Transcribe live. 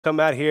come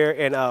out here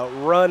and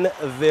run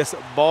this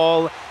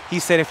ball. He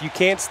said if you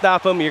can't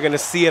stop him, you're going to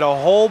see it a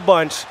whole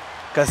bunch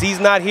because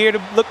he's not here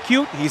to look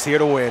cute. He's here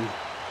to win.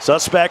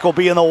 Suspect will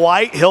be in the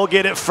white. He'll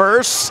get it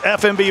first.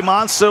 FMB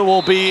Monsta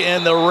will be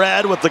in the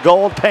red with the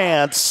gold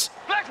pants.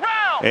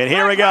 And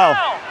here we go.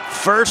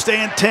 1st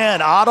and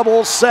 10.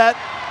 Audible set.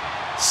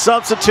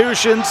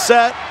 Substitution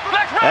set.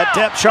 That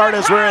depth chart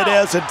is where it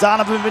is. And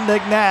Donovan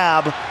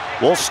McNabb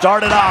will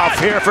start it off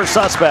here for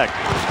Suspect.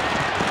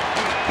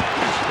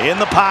 In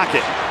the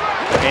pocket.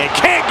 And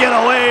can't get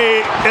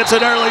away. It's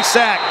an early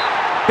sack.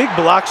 Big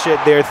block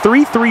shed there.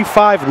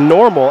 3.35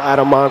 normal out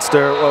of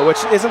Monster, which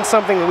isn't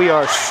something we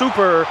are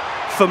super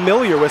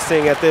familiar with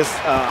seeing at this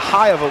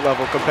high of a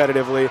level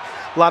competitively.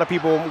 A lot of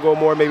people go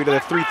more maybe to the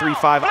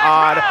 3.35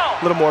 odd, a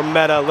little more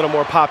meta, a little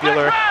more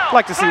popular. I'd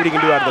like to see what he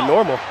can do out of the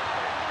normal.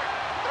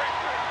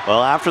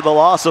 Well, after the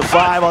loss of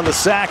 5 on the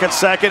sack at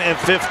 2nd and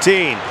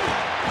 15.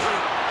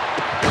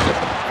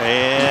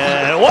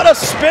 And what a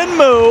spin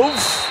move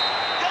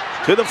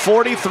to the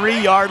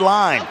 43-yard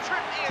line.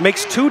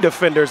 Makes 2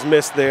 defenders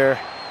miss there.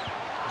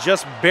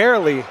 Just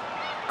barely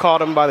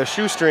caught him by the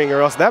shoestring,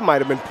 or else that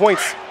might have been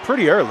points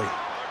pretty early.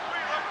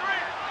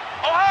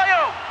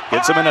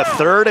 Gets him in a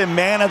 3rd and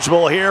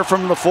manageable here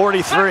from the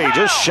 43,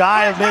 just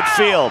shy of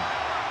midfield.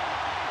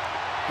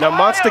 Now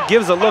Monsta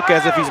gives a look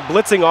as if he's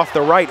blitzing off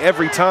the right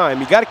every time.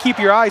 You got to keep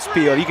your eyes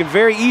peeled. You can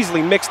very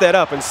easily mix that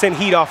up and send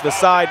heat off the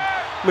side.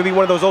 Maybe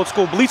one of those old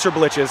school bleacher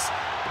blitches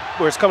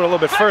where it's coming a little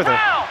bit further.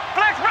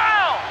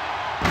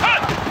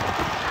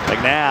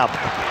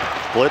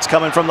 McNabb, blitz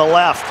coming from the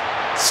left.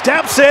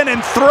 Steps in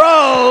and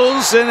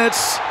throws, and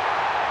it's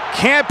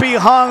can't be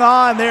hung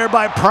on there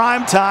by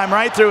Primetime,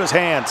 right through his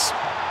hands.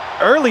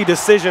 Early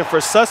decision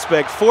for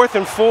Suspect, 4th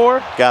and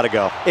 4. Gotta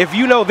go. If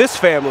you know this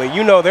family,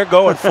 you know they're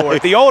going for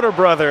it. The older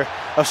brother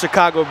of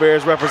Chicago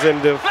Bears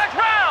representative.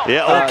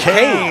 Yeah,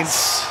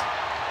 Canes.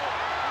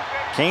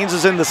 Canes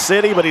is in the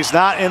city, but he's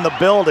not in the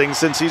building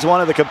since he's one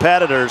of the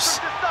competitors.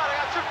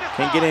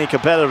 Can't get any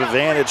competitive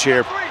advantage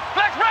here.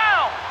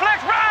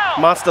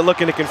 Monsta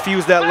looking to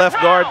confuse that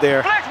left guard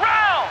there.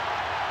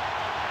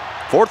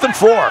 4th and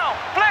 4.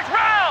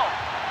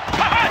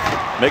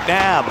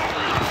 McNabb.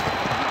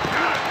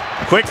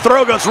 Quick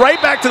throw goes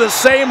right back to the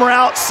same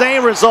route,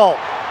 same result.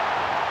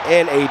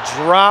 And a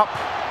drop.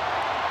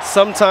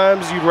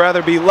 Sometimes you'd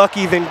rather be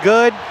lucky than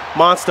good.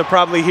 Monsta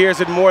probably hears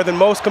it more than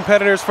most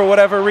competitors for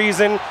whatever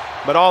reason,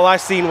 but all I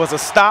seen was a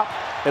stop,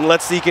 and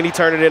let's see can he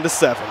turn it into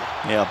 7.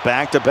 Yeah,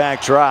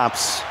 back-to-back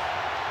drops.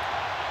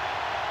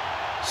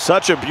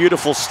 Such a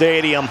beautiful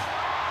stadium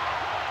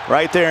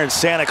right there in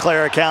Santa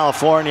Clara,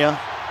 California.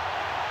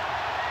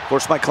 Of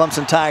course, my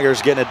Clemson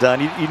Tigers getting it done.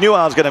 You knew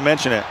I was going to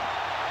mention it.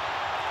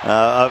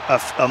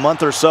 A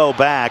month or so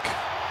back,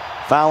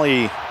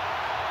 finally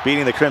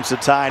beating the Crimson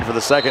Tide for the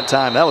 2nd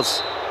time. That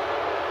was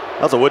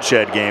a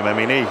woodshed game. I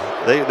mean,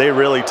 they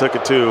really took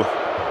it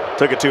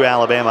to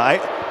Alabama.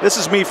 This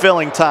is me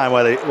filling time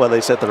while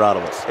they set their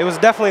audibles. It was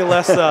definitely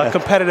less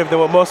competitive than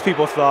what most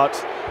people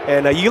thought.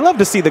 And you love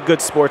to see the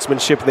good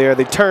sportsmanship there.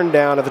 They turned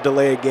down at the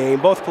delayed game.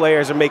 Both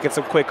players are making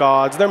some quick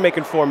odds. They're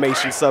making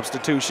formation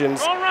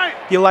substitutions.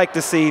 You like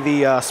to see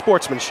the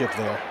sportsmanship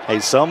there. Hey,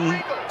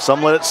 some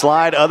let it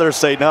slide. Others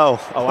say no.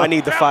 Oh, I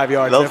need the 5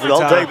 yards every time.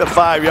 They'll take the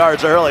 5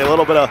 yards early. A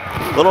little bit of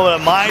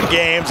mind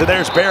games. And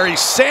there's Barry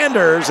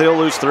Sanders. He'll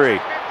lose 3.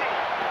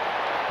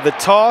 The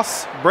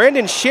toss.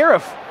 Brandon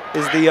Sheriff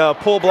is the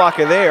pull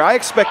blocker there. I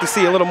expect to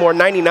see a little more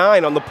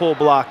 99 on the pull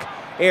block.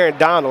 Aaron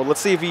Donald. Let's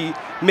see if he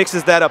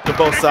mixes that up to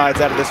both sides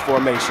out of this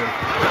formation.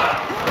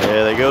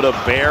 Yeah, they go to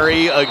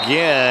Barry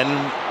again.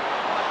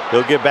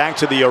 He'll get back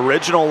to the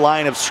original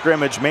line of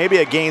scrimmage, maybe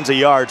a gains a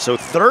yard. So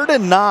 3rd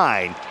and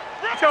 9.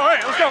 Let's go, hey,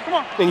 let's go, come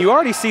on. And you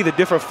already see the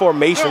different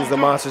formations the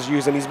Monster's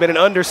using. He's been in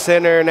under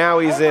center, now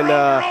he's in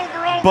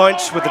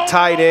bunch with the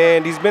tight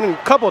end. He's been in a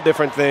couple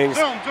different things,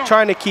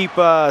 trying to keep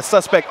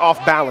Suspect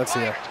off balance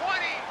here.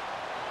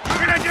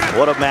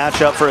 What a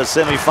matchup for a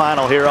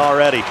semifinal here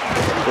already.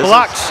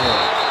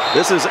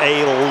 This is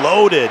a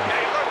loaded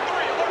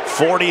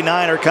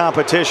 49er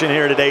competition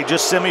here today.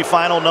 Just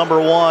semifinal number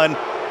 1.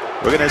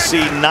 We're going to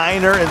see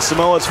Niner and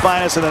Samoa's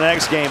finest in the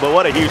next game, but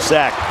what a huge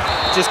sack.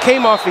 Just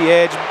came off the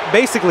edge,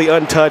 basically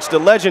untouched. The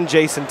legend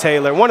Jason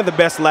Taylor, one of the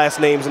best last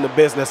names in the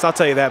business, I'll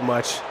tell you that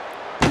much.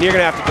 And you're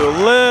going to have to do a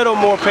little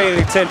more paying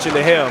attention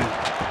to him,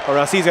 or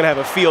else he's going to have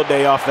a field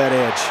day off that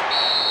edge.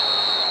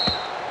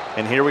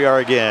 And here we are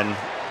again.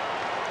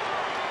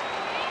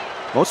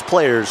 Most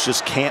players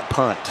just can't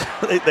punt.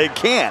 they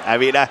can't. I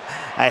mean,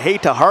 I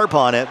hate to harp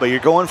on it, but you're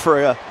going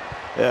for a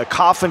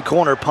coffin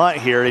corner punt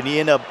here, and you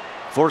end up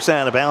forcing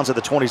out of bounds at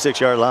the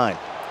 26-yard line.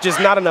 Just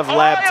not enough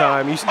lab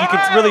time. You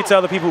can really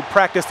tell the people who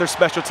practice their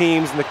special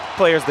teams and the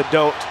players that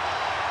don't.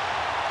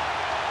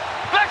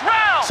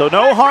 So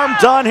no harm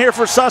done here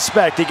for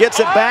Suspect. He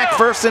gets it back,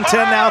 1st and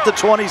 10 now at the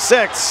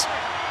 26.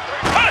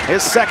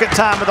 His 2nd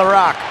time at the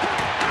rock.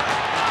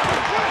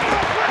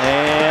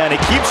 And he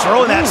keeps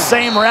throwing that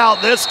same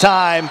route this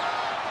time.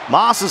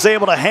 Moss is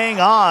able to hang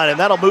on, and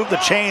that'll move the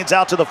chains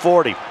out to the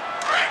 40.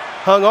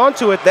 hung on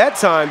to it that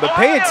time, but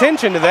pay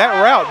attention to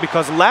that route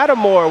because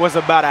Lattimore was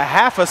about a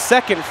half a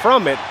second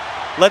from it.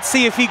 Let's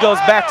see if he goes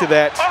back to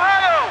that,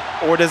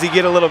 or does he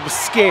get a little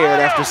scared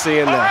after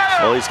seeing that?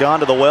 Well, he's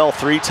gone to the well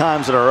 3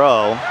 times in a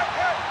row.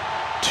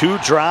 2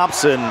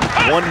 drops and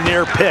 1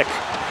 near pick.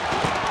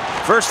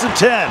 1st and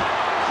 10.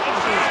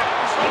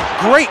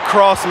 Great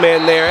cross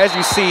man there. As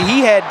you see,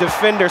 he had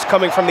defenders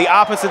coming from the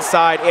opposite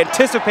side,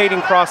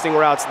 anticipating crossing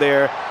routes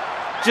there.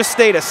 Just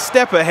stayed a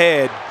step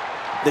ahead.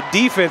 The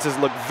defense has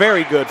looked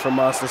very good for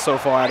Monsta so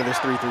far out of this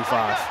 3-3-5.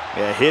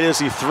 Yeah, hit as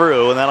he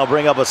threw, and that'll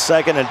bring up a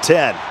 2nd and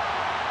 10.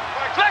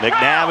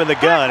 McNabb in the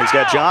gun. He's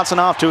got Johnson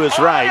off to his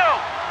right.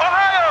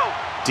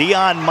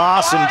 Dion,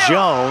 Moss, and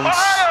Jones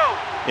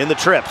in the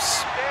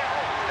trips.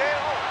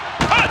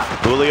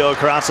 Julio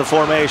across the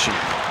formation.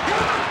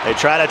 They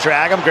try to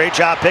drag him. Great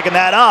job picking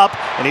that up,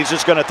 and he's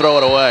just going to throw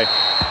it away.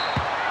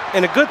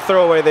 And a good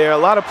throwaway there. A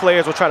lot of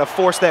players will try to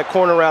force that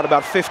corner route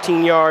about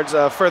 15 yards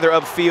further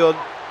upfield.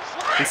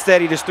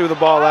 Instead, he just threw the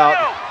ball out.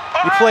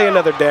 You play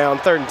another down,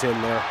 3rd and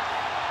 10 there.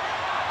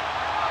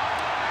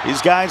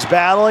 These guys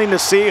battling to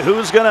see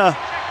who's going to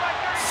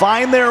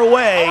find their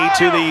way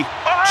to the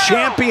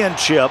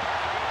championship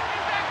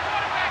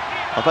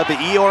up at the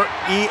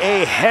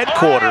EA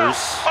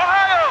headquarters.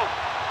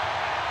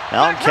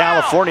 Out in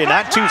California,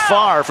 not too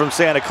far from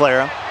Santa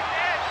Clara.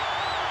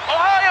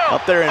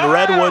 Up there in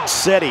Redwood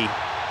City.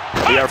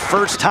 It'll be our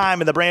first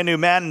time in the brand new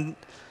Madden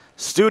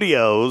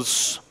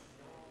studios.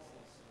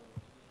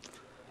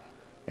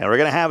 And we're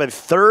going to have a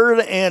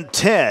 3rd and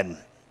 10.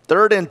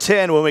 3rd and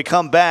 10 when we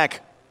come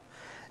back.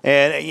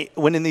 And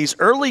when in these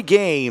early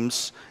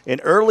games,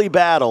 in early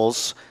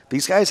battles,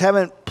 these guys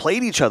haven't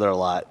played each other a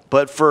lot.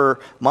 But for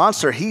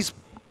Monsta, he's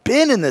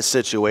been in this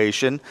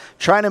situation,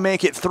 trying to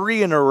make it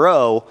 3 in a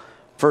row.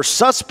 For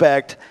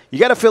Suspect, you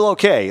got to feel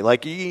okay.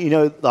 Like, you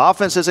know, the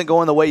offense isn't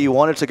going the way you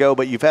want it to go,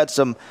 but you've had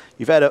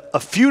a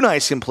few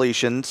nice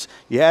completions.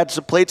 You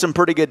played some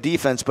pretty good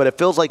defense, but it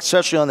feels like,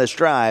 especially on this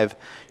drive,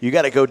 you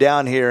got to go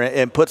down here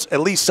and put at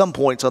least some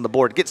points on the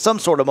board, get some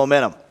sort of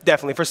momentum.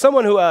 Definitely. For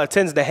someone who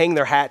tends to hang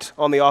their hat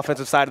on the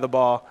offensive side of the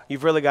ball,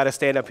 you've really got to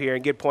stand up here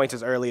and get points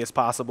as early as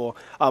possible.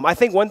 I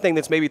think one thing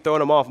that's maybe throwing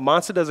them off,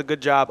 Monsta does a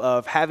good job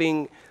of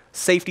having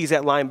safeties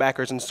at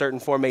linebackers in certain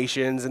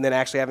formations and then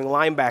actually having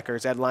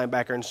linebackers at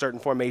linebacker in certain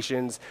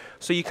formations.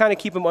 So you kind of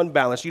keep them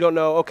unbalanced. You don't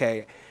know,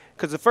 okay,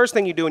 because the first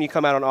thing you do when you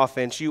come out on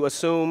offense, you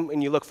assume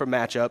and you look for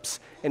matchups,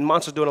 and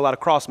Monsta's doing a lot of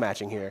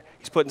cross-matching here.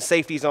 He's putting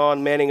safeties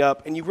on, manning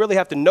up, and you really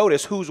have to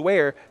notice who's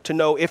where to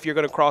know if you're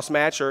going to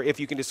cross-match or if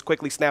you can just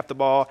quickly snap the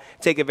ball,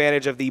 take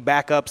advantage of the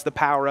backups, the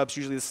power-ups,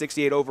 usually the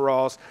 68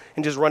 overalls,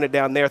 and just run it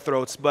down their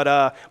throats. But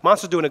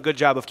Monsta's doing a good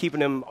job of keeping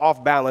them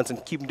off balance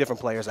and keeping different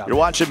players out. You're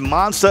watching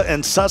Monsta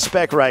and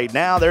Suspect right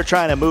now. They're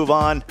trying to move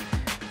on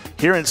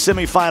here in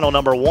semifinal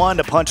number 1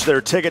 to punch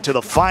their ticket to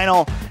the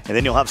final. And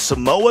then you'll have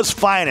Samoa's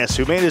Finest,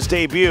 who made his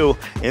debut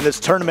in this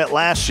tournament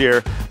last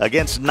year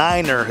against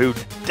Niner, who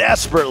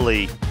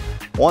desperately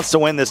wants to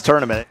win this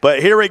tournament.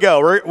 But here we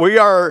go. We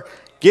are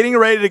getting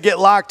ready to get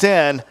locked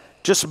in.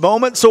 Just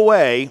moments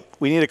away.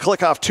 We need to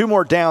click off 2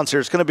 more downs here.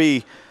 It's going to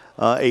be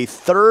a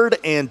 3rd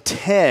and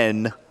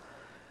 10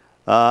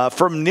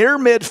 from near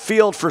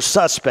midfield for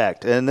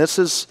Suspect. And this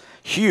is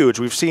huge.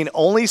 We've seen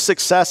only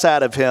success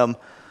out of him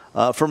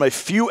from a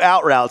few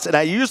out routes. And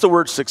I use the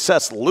word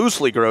success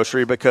loosely,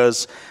 Grocery,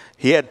 because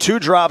he had 2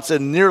 drops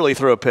and nearly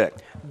threw a pick.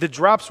 The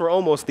drops were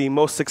almost the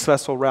most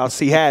successful routes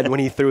he had when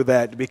he threw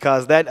that,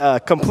 because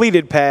that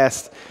completed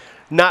pass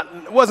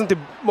wasn't the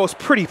most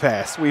pretty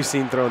pass we've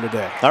seen thrown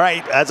today. All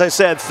right, as I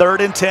said, 3rd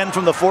and 10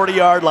 from the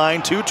 40-yard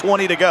line,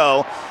 2:20 to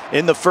go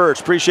in the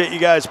first. Appreciate you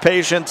guys'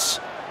 patience.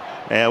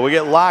 And we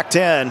get locked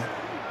in.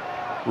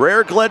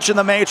 Rare glitch in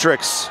the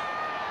matrix.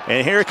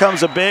 And here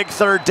comes a big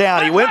 3rd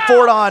down. He went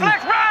for it on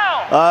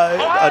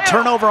a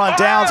turnover on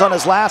downs on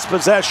his last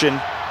possession.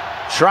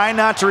 Try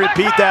not to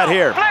repeat that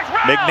here.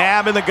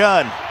 McNabb in the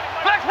gun.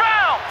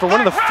 For one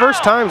of the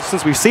first times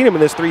since we've seen him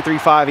in this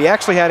 3-3-5, he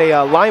actually had a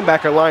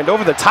linebacker lined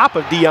over the top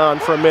of Dion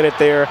for a minute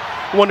there.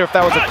 Wonder if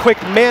that was a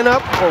quick man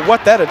up or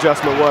what that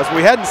adjustment was.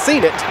 We hadn't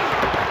seen it.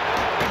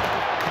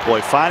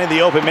 Boy, finding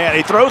the open man.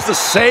 He throws the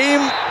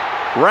same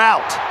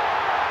route.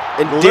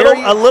 And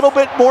a little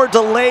bit more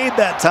delayed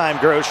that time,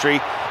 Grocery,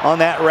 on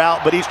that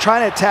route, but he's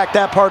trying to attack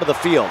that part of the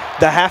field.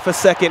 The half a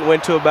second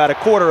went to about a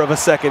quarter of a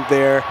second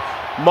there.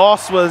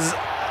 Moss was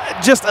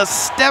just a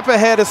step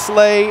ahead of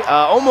Slay,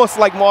 almost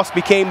like Moss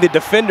became the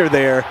defender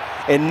there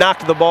and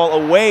knocked the ball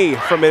away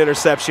from an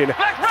interception.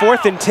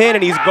 4th and 10,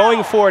 and he's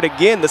going for it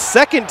again. The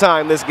second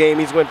time this game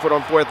he's went for it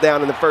on 4th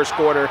down in the first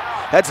quarter.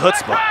 That's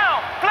chutzpah.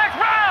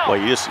 Well,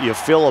 you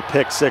feel a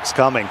pick 6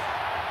 coming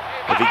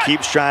if he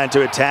keeps trying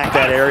to attack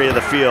that area of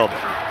the field.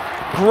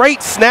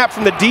 Great snap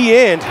from the D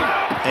end.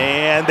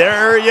 And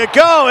there you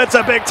go. It's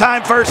a big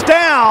time 1st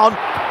down,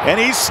 and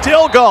he's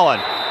still going.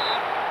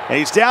 And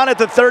he's down at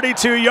the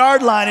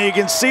 32-yard line, and you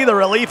can see the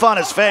relief on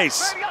his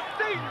face.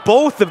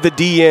 Both of the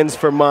D ends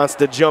for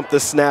Monsta jumped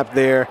the snap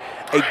there.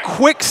 A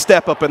quick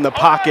step up in the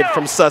pocket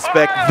from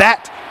Suspect.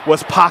 That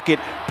was pocket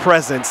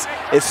presence.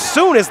 As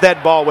soon as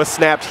that ball was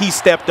snapped, he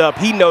stepped up.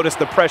 He noticed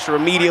the pressure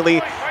immediately.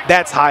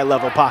 That's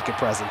high-level pocket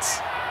presence.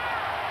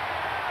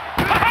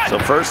 So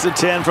 1st and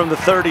 10 from the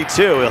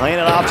 32. He'll hand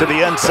it off to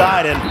the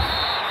inside, and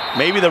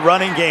maybe the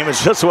running game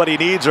is just what he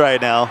needs right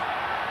now.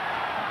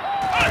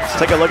 Let's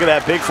take a look at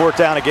that big 4th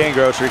down again,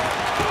 Grocery.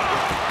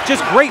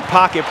 Just great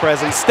pocket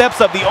presence. Steps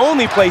up. The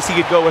only place he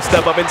could go was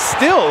step up, and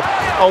still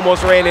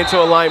almost ran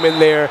into a lineman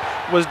there.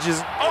 Was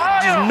just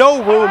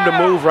no room to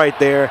move right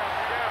there.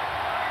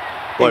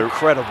 Boy,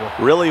 incredible.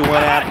 Really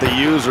went at the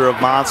user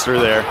of Monster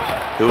there,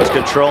 who was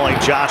controlling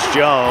Josh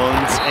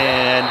Jones.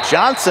 And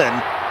Johnson,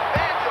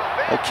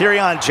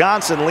 Kerryon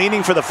Johnson,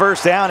 leaning for the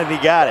 1st down, and he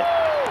got it.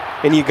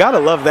 And you got to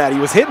love that. He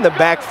was hitting the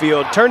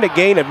backfield, turned a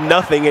gain of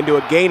nothing into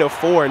a gain of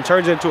 4, and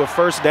turns into a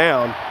 1st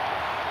down.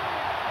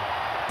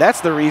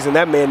 That's the reason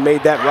that man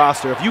made that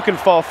roster. If you can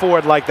fall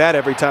forward like that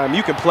every time,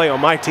 you can play on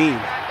my team.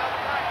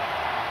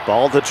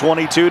 Ball to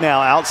 22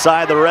 now,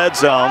 outside the red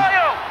zone.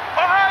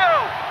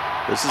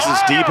 This is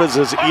as deep as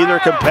either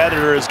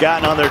competitor has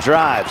gotten on their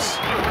drives.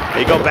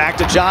 They go back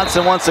to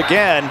Johnson once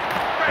again,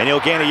 and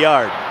he'll gain a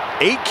yard.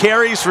 8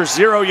 carries for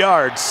 0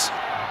 yards.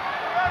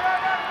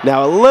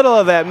 Now, a little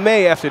of that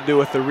may have to do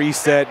with the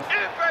reset.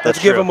 Let's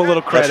give him a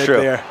little credit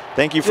there.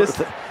 Thank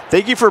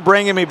you for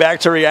bringing me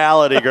back to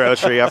reality,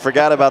 Grocery. I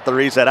forgot about the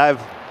reset.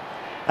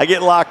 I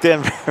get locked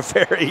in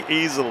very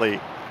easily.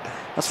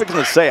 I was going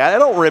to say, I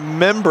don't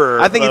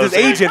remember. I think his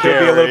agent would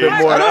be a little bit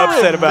more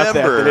upset about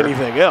that than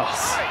anything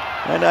else.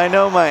 And I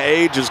know my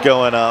age is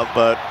going up,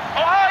 but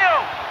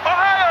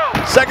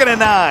 2nd and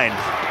 9.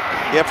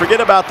 Yeah,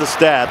 forget about the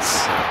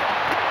stats.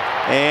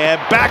 And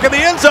back in the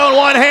end zone,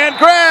 one-hand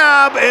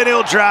grab, and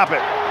he'll drop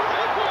it.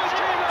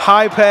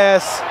 High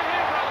pass.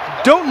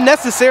 Don't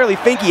necessarily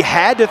think he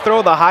had to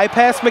throw the high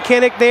pass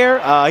mechanic there.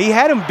 He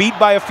had him beat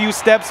by a few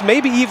steps,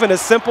 maybe even a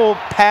simple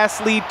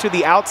pass lead to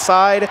the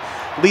outside,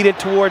 lead it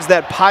towards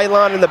that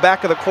pylon in the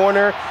back of the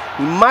corner.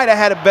 He might have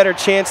had a better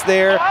chance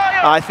there.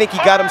 I think he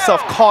got himself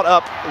caught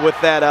up with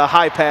that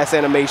high pass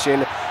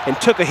animation and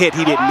took a hit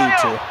he didn't need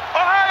to.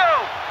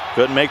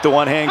 Couldn't make the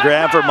one-hand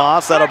grab for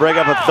Moss. That'll bring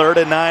up a 3rd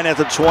and 9 at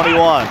the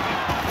 21.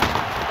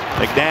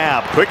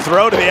 McNabb, quick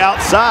throw to the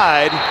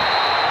outside.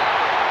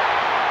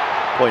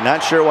 Boy,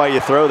 not sure why you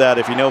throw that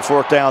if you know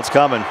 4th down's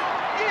coming.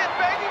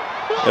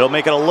 It'll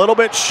make it a little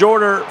bit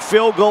shorter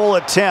field goal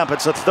attempt.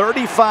 It's a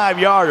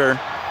 35-yarder.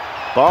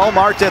 Ball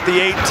marked at the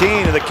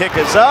 18, and the kick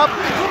is up,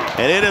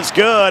 and it is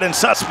good, and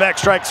Suspect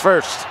strikes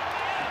first.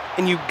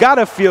 And you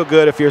gotta feel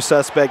good if you're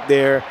Suspect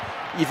there.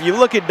 If you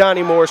look at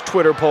Donnie Moore's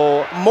Twitter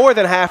poll, more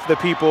than half the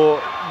people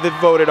that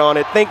voted on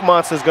it think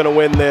Monsta's gonna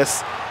win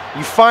this.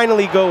 You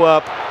finally go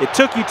up. It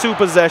took you 2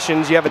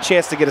 possessions. You have a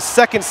chance to get a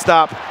 2nd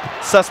stop.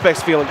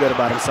 Suspect's feeling good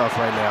about himself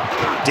right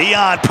now.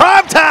 Dion,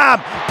 prime time!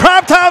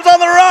 Prime time's on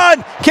the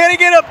run! Can he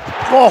get up?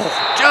 Oh,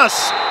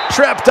 just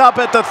tripped up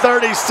at the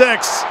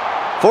 36.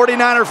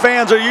 49er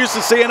fans are used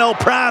to seeing old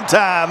prime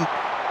time,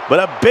 but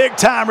a big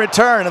time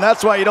return, and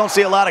that's why you don't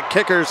see a lot of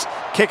kickers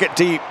kick it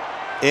deep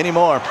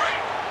anymore.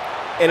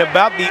 And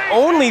about the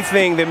only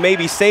thing that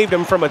maybe saved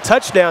him from a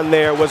touchdown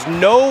there was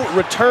no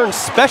return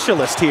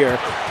specialist here.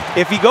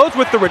 If he goes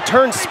with the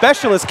return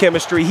specialist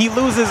chemistry, he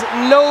loses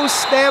no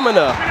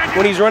stamina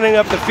when he's running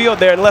up the field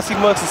there unless he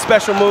wants a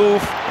special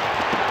move.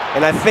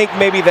 And I think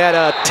maybe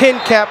that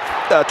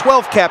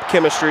 12 cap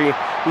chemistry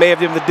may have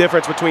been the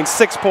difference between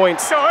 6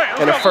 points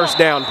and a 1st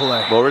down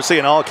play. Well, we're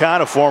seeing all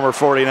kind of former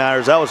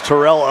 49ers. That was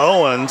Terrell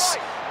Owens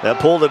that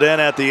pulled it in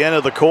at the end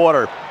of the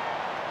quarter.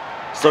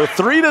 So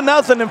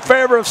 3-0 in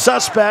favor of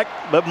Suspect,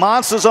 but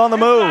Monsta's on the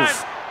move.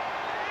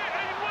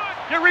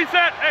 So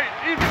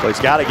he's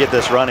got to get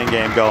this running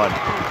game going.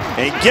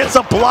 And he gets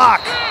a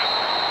block.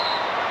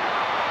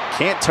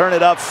 Can't turn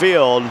it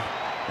upfield.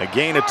 A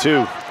gain of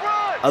 2.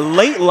 A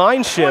late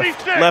line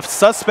shift left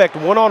Suspect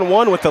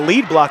one-on-one with the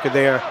lead blocker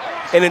there.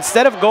 And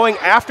instead of going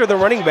after the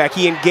running back,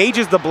 he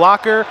engages the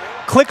blocker,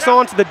 clicks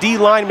onto the D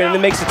lineman, and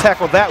then makes a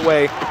tackle that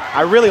way.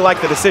 I really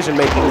like the decision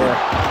making there.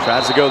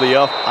 Tries to go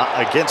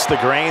against the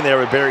grain there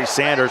with Barry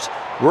Sanders.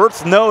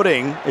 Worth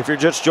noting, if you're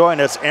just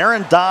joining us,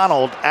 Aaron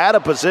Donald out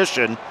of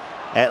position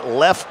at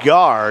left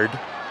guard.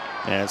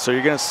 And so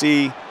you're going to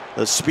see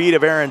the speed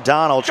of Aaron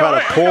Donald try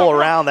to pull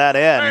around that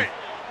end.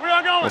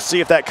 We'll see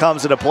if that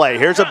comes into play.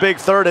 Here's a big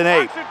 3rd and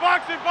 8.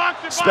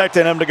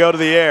 Expecting him to go to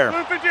the air.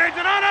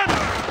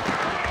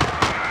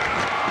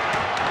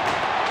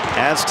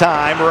 As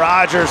time,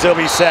 Rogers, he'll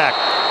be sacked.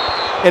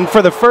 And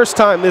for the first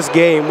time this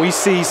game, we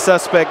see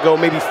Suspect go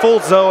maybe full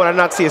zone. I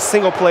not see a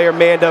single player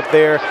manned up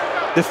there.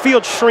 The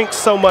field shrinks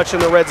so much in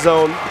the red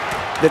zone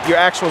that your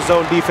actual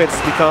zone defense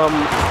has become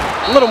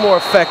a little more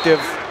effective.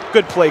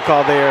 Good play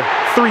call there.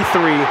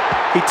 3-3.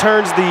 He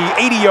turns the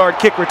 80-yard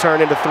kick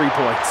return into 3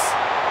 points.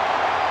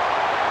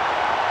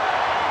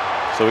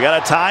 So we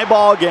got a tie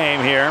ball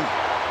game here.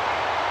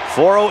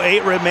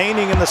 4:08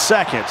 remaining in the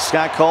second.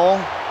 Scott Cole,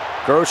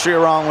 Grocery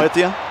along with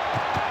you.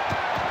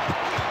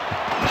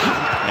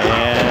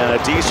 And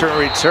a decent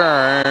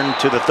return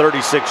to the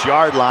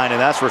 36-yard line, and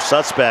that's where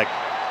Suspect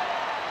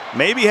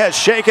maybe has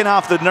shaken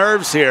off the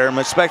nerves here. I'm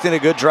expecting a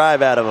good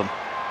drive out of him.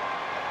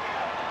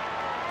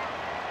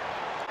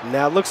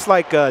 Now it looks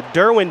like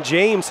Derwin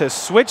James has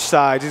switched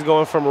sides. He's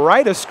going from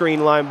right of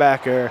screen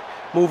linebacker,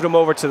 moved him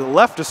over to the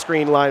left of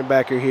screen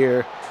linebacker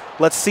here.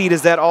 Let's see,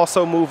 does that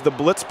also move the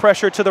blitz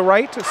pressure to the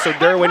right so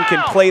Derwin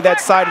can play that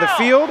side of the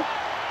field?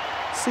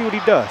 Let's see what he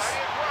does.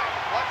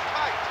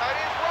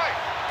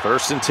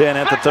 1st and 10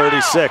 at the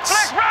 36.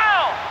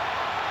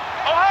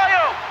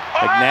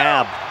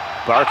 McNabb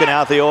barking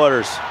out the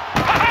orders.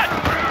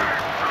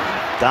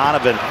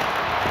 Donovan.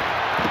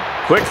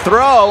 Quick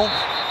throw.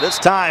 This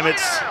time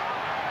it's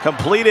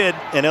completed,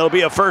 and it'll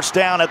be a 1st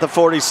down at the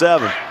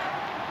 47.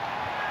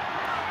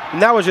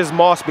 And that was just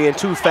Moss being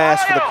too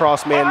fast for the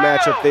cross-man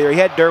matchup there. He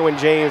had Derwin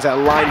James at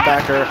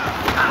linebacker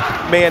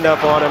man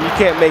up on him. You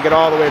can't make it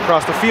all the way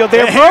across the field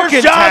there.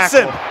 Here's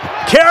Johnson.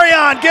 Tackle. Carry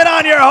on. Get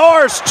on your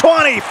horse.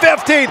 20,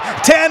 15,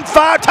 10,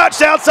 5.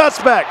 Touchdown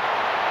Suspect.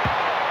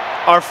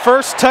 Our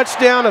first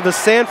touchdown of the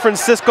San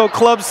Francisco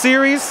Club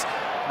Series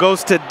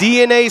goes to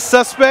DNA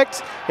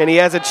Suspect, and he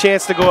has a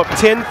chance to go up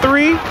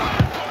 10-3.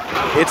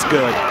 It's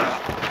good.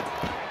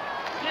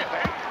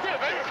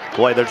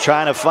 Boy, they're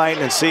trying to fight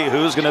and see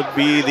who's going to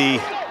be the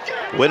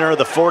winner of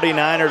the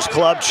 49ers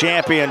Club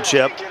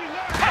Championship.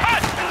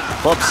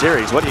 Club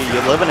Series, what are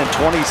you living in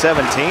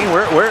 2017?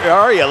 Where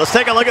are you? Let's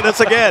take a look at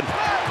this again.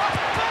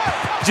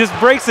 Just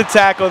breaks the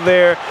tackle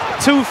there,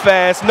 too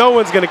fast. No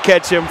one's going to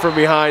catch him from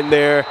behind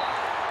there.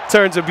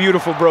 Turns a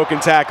beautiful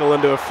broken tackle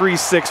into a free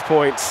 6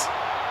 points.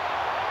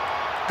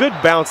 Good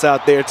bounce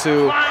out there,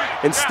 too.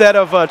 Instead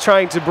of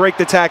trying to break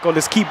the tackle and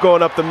just keep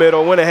going up the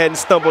middle, went ahead and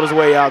stumbled his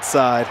way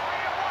outside.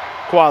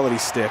 Quality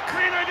stick.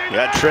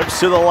 Got trips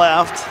to the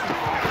left.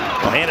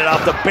 We'll hand it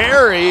off to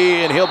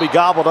Barry, and he'll be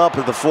gobbled up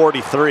at the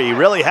 43.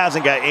 Really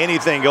hasn't got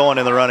anything going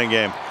in the running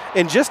game.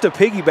 And just to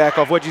piggyback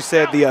off what you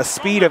said, the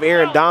speed of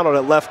Aaron Donald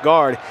at left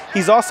guard,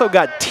 he's also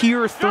got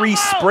tier 3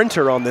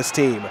 sprinter on this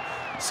team.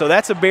 So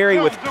that's a Barry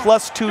with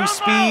 +2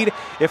 speed.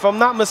 If I'm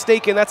not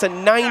mistaken, that's a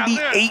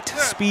 98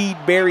 speed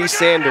Barry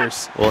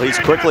Sanders. Well, he's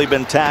quickly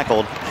been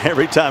tackled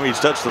every time he's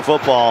touched the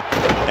football.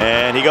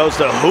 And he goes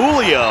to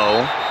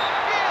Julio.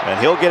 And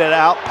he'll get it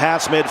out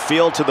past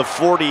midfield to the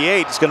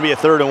 48. It's going to be a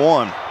 3rd and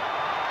 1.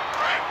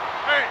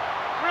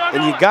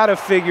 And you got to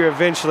figure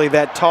eventually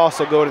that toss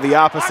will go to the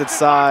opposite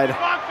side.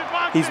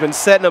 He's been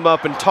setting them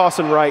up and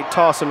tossing right,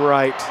 tossing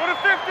right.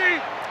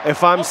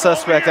 If I'm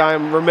Suspect,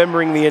 I'm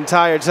remembering the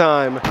entire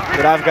time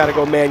that I've got to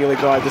go manually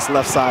guard this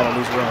left side on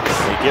these runs.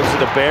 He gives it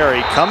to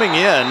Barry. Coming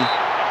in,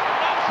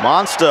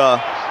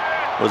 Monsta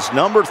was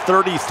number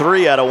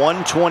 33 out of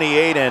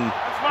 128 in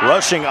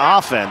rushing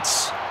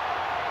offense.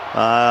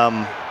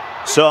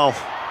 So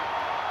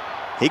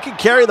he can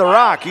carry the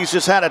rock. He's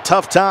just had a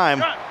tough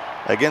time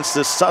against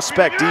this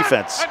Suspect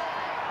defense.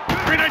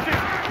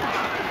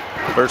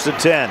 1st and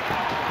 10.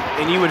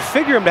 And you would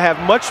figure him to have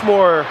much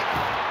more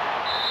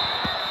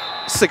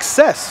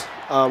success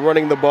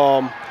running the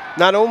ball.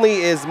 Not only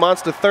is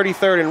Monsta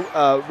 33rd in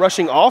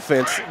rushing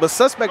offense, but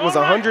Suspect was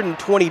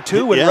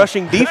 122 in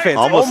rushing defense.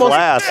 Almost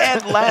last.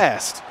 Dead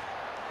last.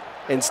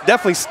 And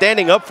definitely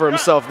standing up for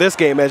himself this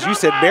game. As you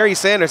said, Barry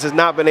Sanders has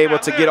not been able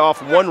to get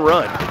off one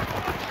run.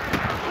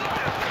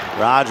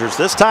 Rodgers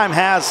this time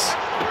has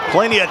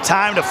plenty of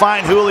time to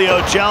find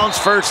Julio Jones.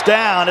 1st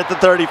down at the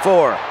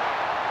 34.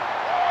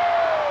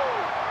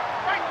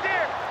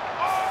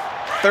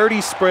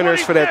 30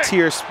 sprinters for that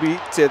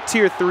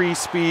tier 3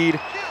 speed.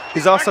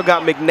 He's also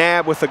got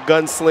McNabb with a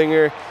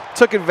gunslinger.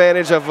 Took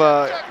advantage of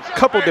a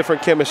couple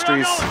different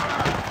chemistries.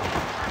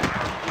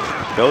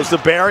 Goes to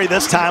Barry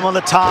this time on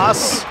the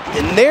toss.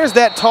 And there's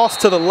that toss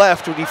to the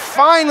left when he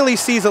finally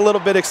sees a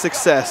little bit of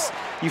success.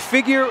 You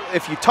figure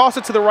if you toss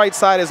it to the right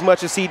side as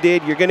much as he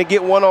did, you're going to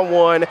get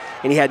one-on-one,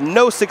 and he had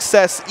no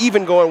success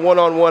even going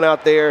one-on-one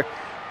out there.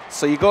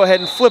 So you go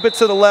ahead and flip it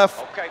to the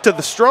left, to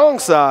the strong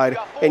side,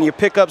 and you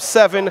pick up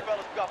 7,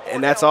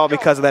 and that's all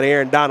because of that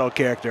Aaron Donald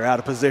character out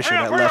of position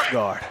at left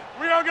guard.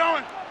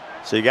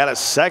 So you got a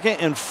 2nd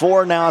and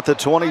 4 now at the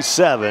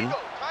 27.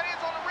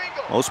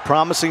 Most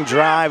promising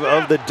drive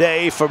of the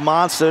day for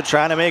Monsta,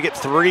 trying to make it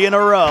 3 in a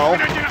row.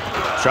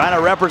 Trying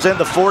to represent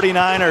the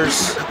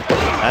 49ers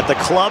at the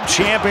club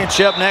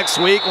championship next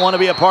week. Want to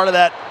be a part of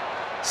that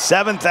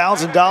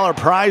 $7,000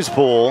 prize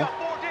pool.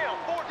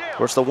 Of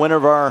course, the winner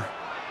of our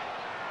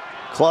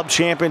club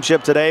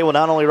championship today will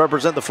not only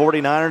represent the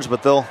 49ers,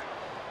 but they'll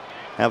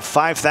have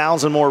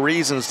 5,000 more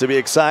reasons to be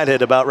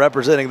excited about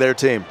representing their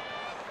team.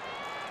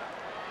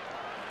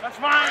 That's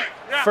fine.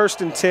 Yeah.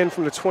 1st and 10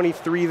 from the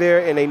 23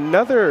 there, and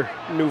another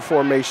new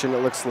formation,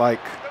 it looks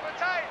like,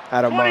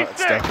 out of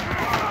Monsta.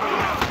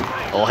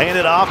 We'll hand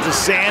it off to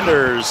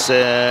Sanders,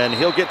 and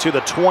he'll get to the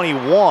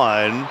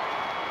 21.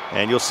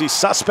 And you'll see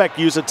Suspect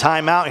use a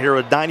timeout here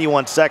with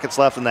 91 seconds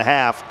left in the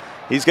half.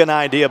 He's got an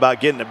idea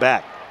about getting it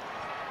back.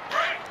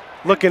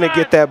 Looking to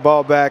get that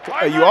ball back.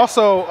 You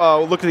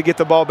also looking to get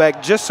the ball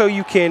back just so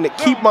you can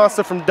keep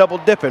Monsta from double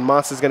dipping.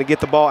 Monsta's going to get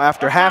the ball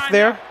after half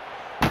there.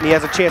 And he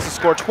has a chance to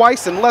score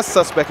twice unless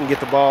Suspect can get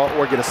the ball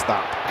or get a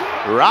stop.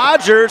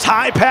 Rodgers,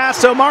 high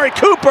pass to Amari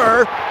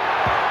Cooper.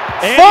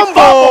 And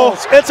Fumble!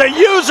 It's a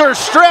user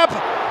strip,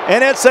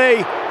 and it's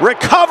a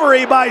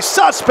recovery by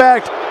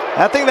Suspect.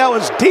 I think that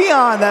was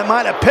Dion that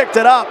might have picked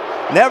it up.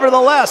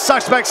 Nevertheless,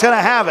 Suspect's going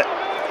to have it.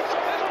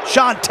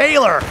 Sean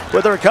Taylor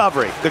with the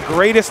recovery. The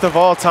greatest of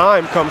all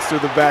time comes through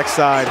the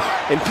backside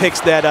and picks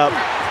that up.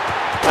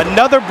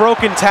 Another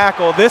broken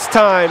tackle, this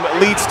time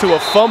leads to a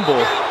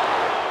fumble.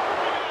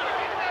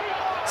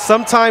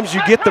 Sometimes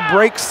you get the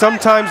breaks,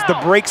 sometimes the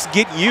breaks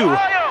get you.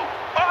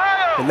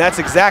 And that's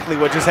exactly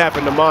what just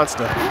happened to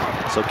Monsta.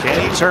 So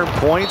can he turn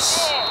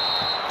points?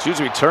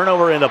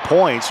 Turnover into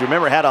points.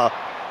 Remember, had a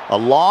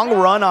long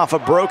run off a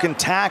broken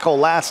tackle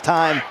last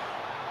time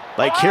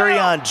by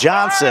Kerryon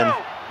Johnson.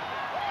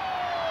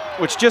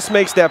 Which just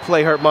makes that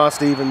play hurt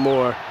Monsta even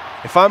more.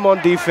 If I'm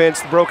on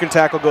defense, the broken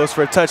tackle goes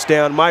for a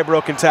touchdown. My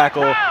broken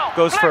tackle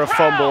goes for a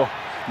fumble.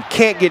 You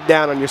can't get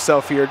down on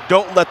yourself here.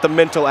 Don't let the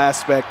mental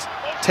aspect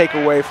take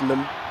away from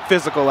the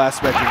physical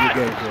aspect of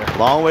your game here.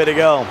 Long way to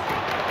go.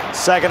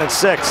 2nd and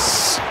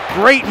 6.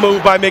 Great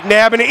move by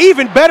McNabb, and an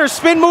even better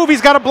spin move.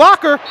 He's got a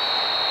blocker.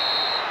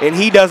 And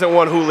he doesn't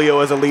want Julio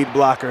as a lead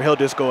blocker. He'll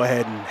just go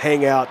ahead and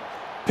hang out,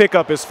 pick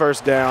up his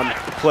first down,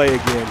 play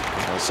again.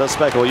 The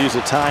Suspect will use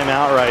a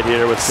timeout right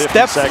here with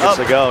 50 seconds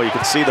to go. You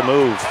can see the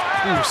move.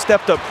 Ooh,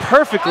 stepped up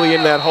perfectly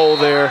in that hole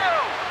there.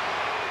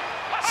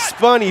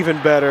 Spun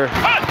even better.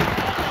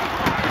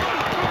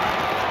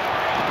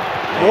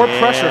 More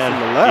pressure from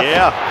the left.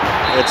 Yeah,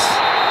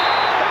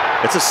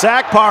 it's a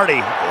sack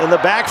party in the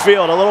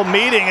backfield. A little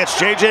meeting. It's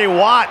J.J.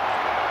 Watt.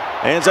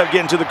 Ends up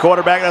getting to the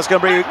quarterback. That's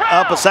going to bring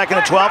up a 2nd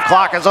and 12.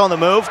 Clock is on the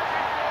move.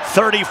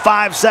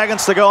 35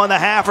 seconds to go in the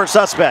half for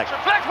Suspect.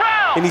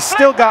 And he's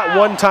still got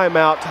one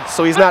timeout,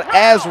 so he's not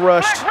as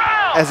rushed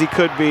as he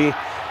could be.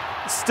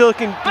 Still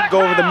can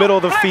go over the middle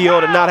of the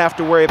field and not have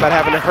to worry about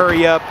having to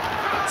hurry up,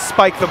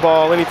 spike the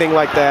ball, anything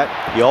like that.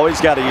 You always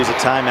got to use a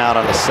timeout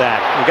on a sack.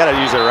 You got to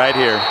use it right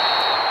here.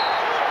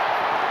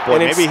 Boy,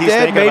 And maybe instead, he's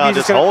thinking about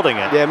just holding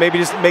it. Yeah, maybe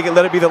just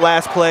let it be the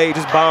last play.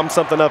 Just bomb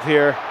something up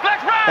here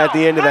at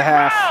the end of the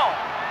half.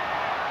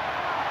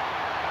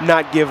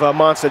 Not give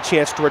Monsta a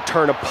chance to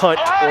return a punt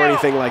or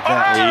anything like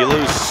that. Yeah, you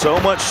lose so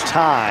much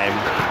time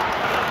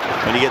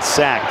when you get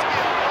sacked.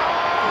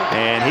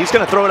 And he's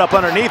going to throw it up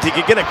underneath. He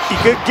could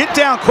get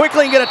down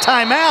quickly and get a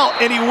timeout,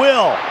 and he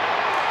will.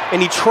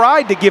 And he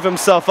tried to give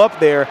himself up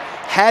there,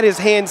 had his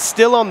hand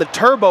still on the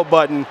turbo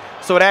button,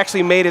 so it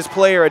actually made his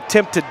player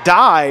attempt to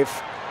dive,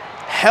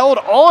 held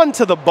on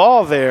to the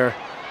ball there,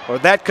 or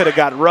that could have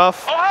got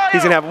rough.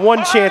 He's going to have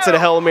one chance at a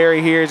Hail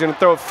Mary here. He's going to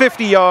throw it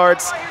 50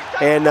 yards,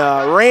 and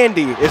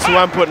Randy is who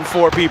I'm putting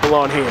 4 people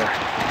on here.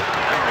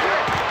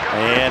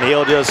 And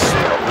he'll just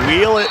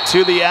wheel it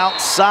to the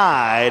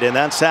outside, and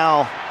that's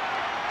how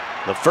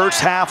the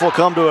first half will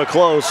come to a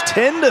close.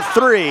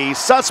 10-3,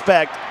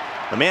 Suspect,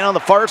 the man on the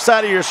far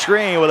side of your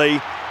screen with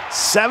a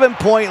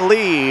 7-point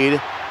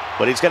lead,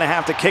 but he's going to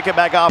have to kick it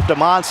back off to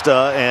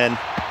Monsta, and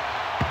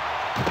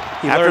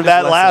after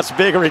that last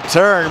big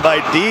return by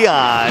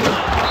Dion,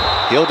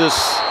 he'll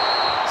just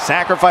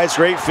sacrifice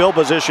great field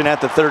position at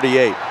the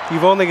 38.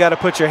 You've only got to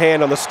put your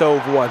hand on the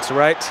stove once,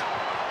 right?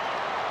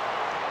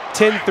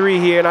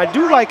 10-3 here, and I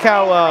do like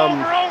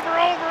how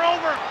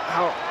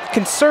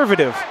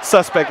conservative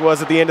Suspect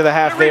was at the end of the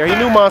half there. He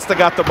knew Monsta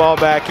got the ball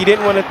back. He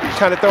didn't want to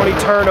kind of throw any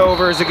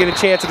turnovers or get a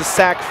chance at a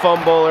sack,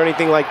 fumble, or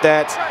anything like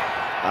that.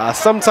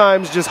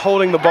 Sometimes just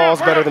holding the ball is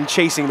better than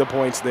chasing the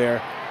points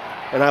there,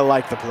 and I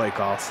like the play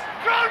calls.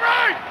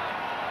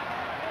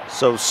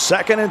 So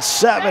 2nd and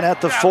 7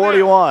 at the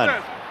 41.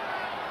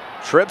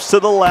 Trips to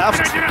the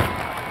left.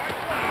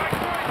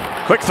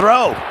 Quick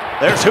throw.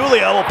 There's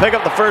Julio. Will pick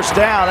up the first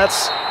down.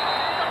 That's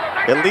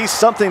at least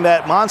something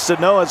that Monsta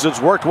knows has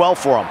worked well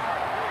for him.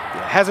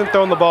 Hasn't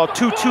thrown the ball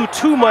too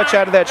much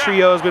out of that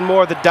trio. Has been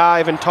more of the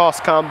dive and toss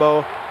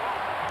combo.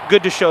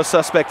 Good to show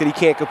Suspect that he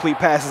can't complete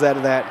passes out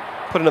of that.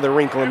 Put another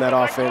wrinkle in that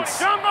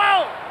offense.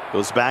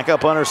 Goes back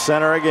up under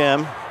center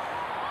again.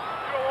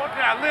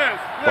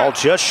 Ball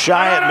just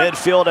shy at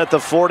midfield at the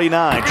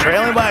 49.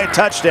 Trailing by a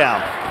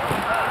touchdown.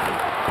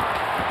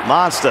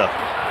 Monsta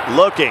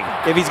looking.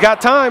 If he's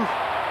got time.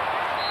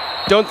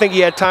 Don't think he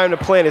had time to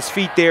plant his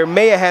feet there.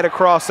 May have had a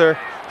crosser.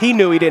 He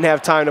knew he didn't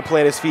have time to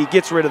plant his feet.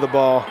 Gets rid of the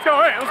ball.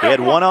 He had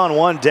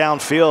one-on-one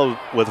downfield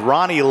with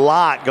Ronnie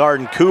Lott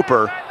guarding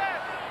Cooper,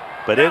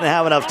 but didn't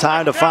have enough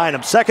time to find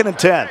him. 2nd and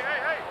 10.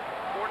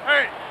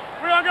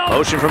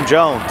 Motion from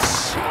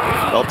Jones.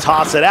 They'll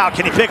toss it out.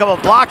 Can he pick up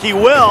a block? He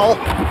will.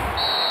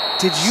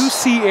 Did you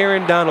see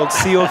Aaron Donald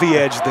seal the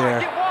edge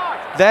there?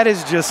 That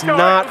is just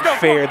not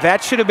fair.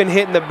 That should have been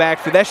hit in the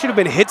backfield. That should have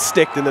been hit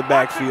sticked in the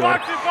backfield.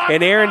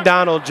 And Aaron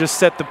Donald just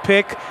set the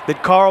pick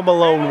that Karl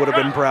Malone would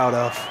have been proud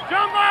of.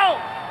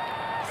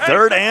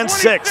 3rd and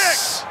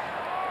 6.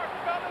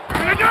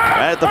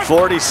 Right at the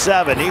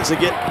 47. Needs to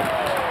get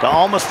to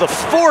almost the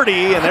 40,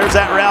 and there's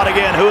that route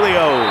again.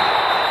 Julio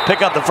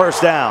pick up the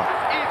first down.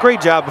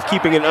 Great job of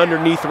keeping an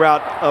underneath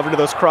route over to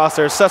those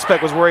crosshairs.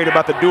 Suspect was worried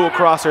about the dual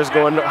crosshairs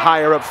going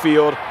higher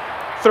upfield.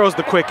 Throws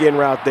the quick in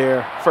route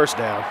there. First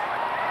down.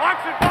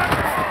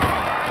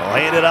 They'll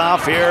hand it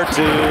off here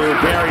to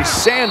Barry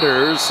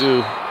Sanders,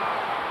 who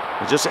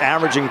just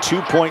averaging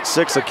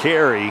 2.6 a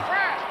carry.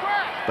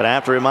 But I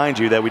have to remind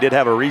you that we did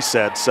have a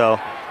reset, so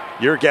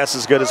your guess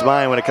is as good as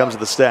mine when it comes to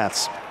the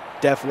stats.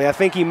 Definitely. I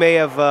think he may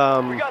have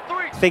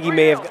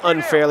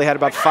unfairly had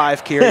about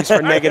 5 carries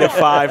for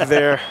 -5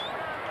 there.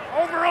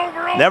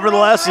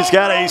 Nevertheless, he's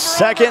got a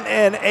 2nd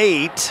and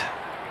 8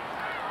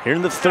 here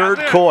in the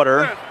 3rd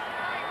quarter.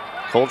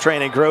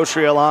 Coltrane and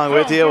Grocery along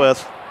with you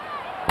with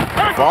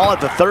ball at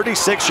the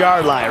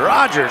 36-yard line.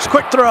 Rogers,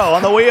 quick throw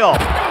on the wheel.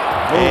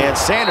 And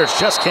Sanders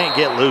just can't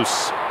get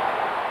loose.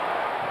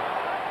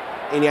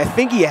 And I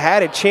think he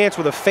had a chance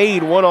with a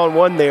fade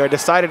one-on-one there,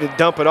 decided to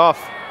dump it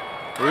off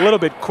a little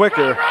bit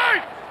quicker.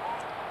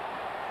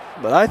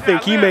 But I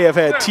think he may have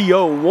had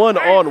T.O.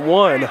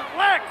 one-on-one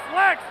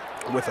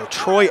with a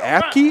Troy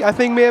Apke, I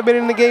think may have been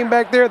in the game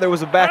back there. There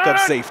was a backup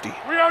safety.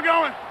 We are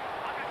going.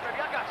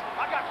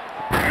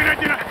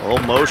 A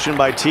little motion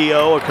by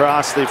T.O.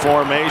 across the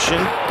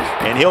formation.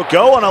 And he'll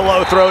go on a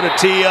low throw to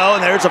T.O.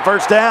 and there's a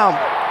 1st down.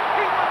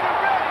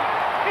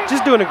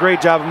 Just doing a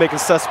great job of making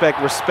Suspect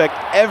respect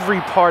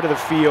every part of the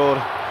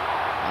field.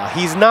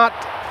 He's not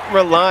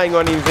relying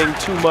on anything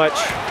too much,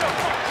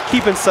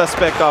 keeping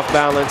Suspect off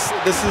balance.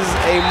 This is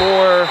a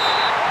more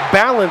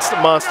balanced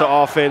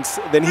Monsta offense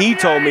than he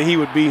told me he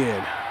would be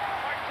in.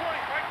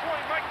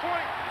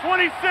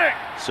 26.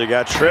 So you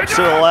got trips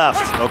to the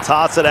left. He'll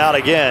toss it out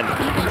again,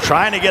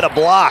 trying to get a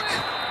block.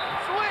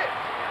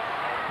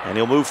 And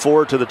he'll move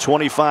forward to the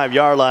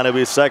 25-yard line. It'll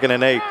be a 2nd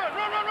and 8.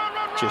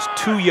 Just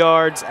 2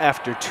 yards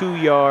after 2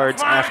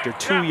 yards after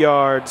 2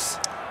 yards.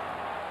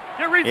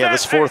 Yeah,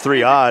 this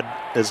 4-3 odd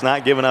is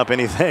not giving up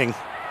anything,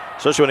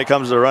 especially when it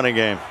comes to the running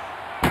game.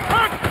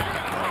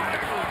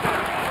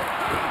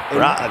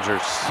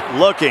 Rogers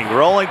looking,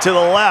 rolling to the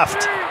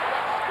left,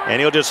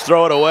 and he'll just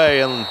throw it away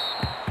and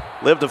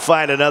live to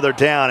find another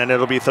down, and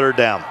it'll be 3rd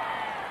down.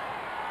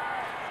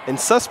 And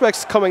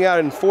Suspects coming out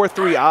in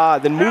 4-3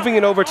 odd, then moving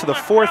it over to the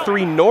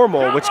 4-3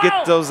 normal, which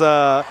gets those,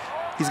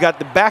 he's got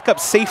the backup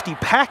safety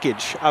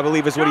package, I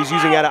believe is what he's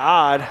using out of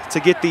odd, to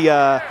get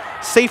the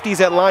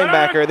safeties at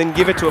linebacker, then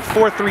give it to a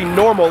 4-3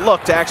 normal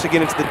look to actually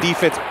get into the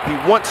defense he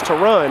wants to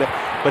run,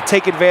 but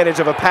take advantage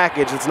of a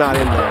package that's not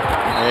in there.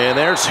 And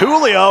there's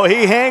Julio,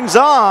 he hangs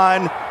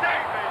on,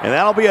 and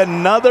that'll be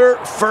another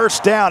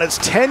 1st down. It's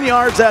 10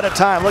 yards at a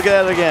time. Look at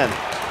that again.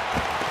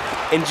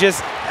 And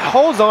just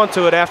holds on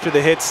to it after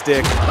the hit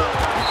stick,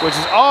 which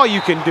is all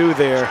you can do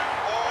there.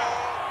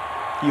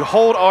 You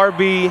hold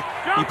RB,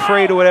 you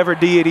pray to whatever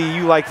deity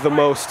you like the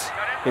most,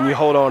 and you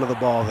hold on to the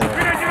ball there.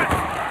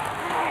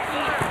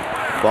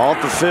 Ball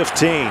at the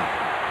 15.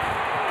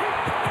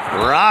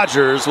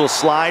 Rogers will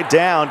slide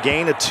down,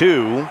 gain of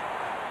 2.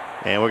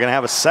 And we're going to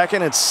have a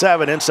 2nd and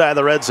 7 inside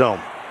the red zone.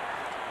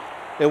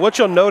 And what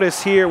you'll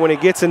notice here when it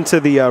gets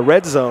into the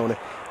red zone,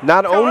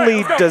 not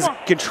only does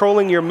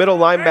controlling your middle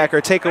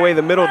linebacker take away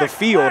the middle of the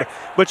field,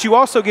 but you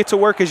also get to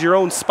work as your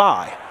own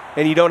spy.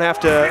 And you don't have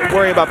to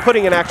worry about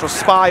putting an actual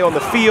spy on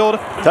the field.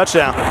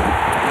 Touchdown.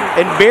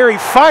 And Barry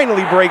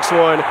finally breaks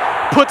one,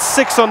 puts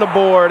 6 on the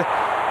board,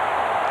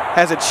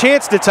 has a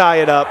chance to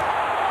tie it up.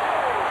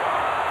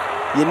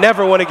 You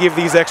never want to give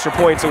these extra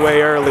points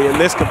away early in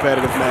this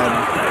competitive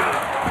Madden.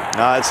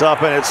 It's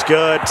up and it's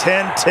good,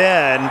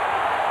 10-10.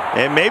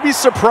 And maybe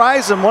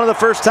surprise him, one of the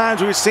first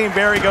times we've seen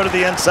Barry go to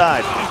the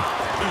inside.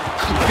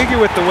 You figure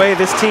with the way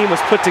this team was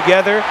put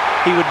together,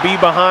 he would be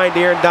behind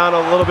Aaron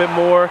Donald a little bit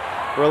more,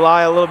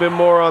 rely a little bit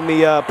more on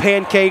the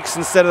pancakes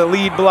instead of the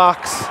lead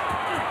blocks.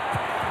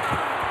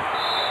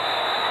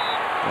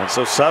 And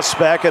so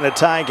Suspect in a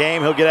tie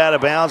game, he'll get out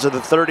of bounds at the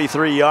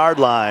 33-yard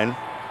line.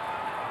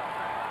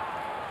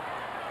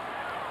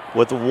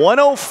 With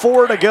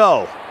 1:04 to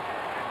go.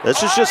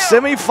 This is just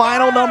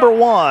semifinal number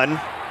 1.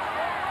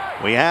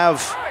 We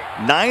have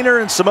Niner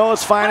and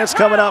Samoa's Finest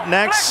coming up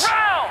next.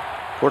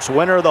 Of course,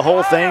 winner of the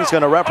whole thing is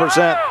going to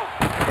represent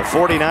the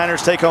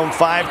 49ers, take home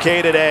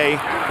 $5K today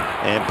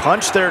and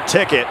punch their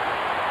ticket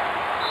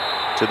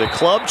to the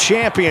club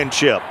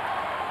championship.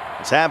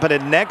 It's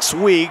happening next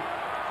week.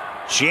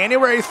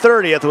 January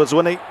 30th was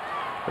when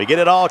we get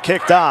it all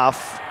kicked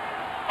off.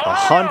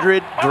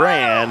 $100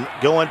 grand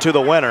going to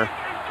the winner.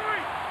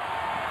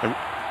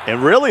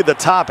 And really the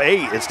top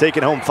 8 is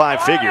taking home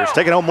 5 figures,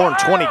 taking home more than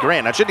 20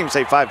 grand. I shouldn't even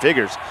say 5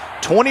 figures.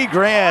 20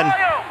 grand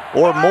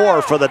or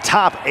more for the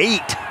top 8.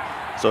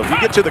 So if you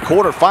get to the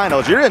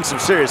quarterfinals, you're in some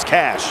serious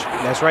cash.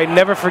 That's right.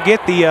 Never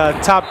forget the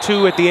top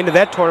 2 at the end of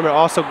that tournament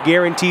also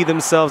guarantee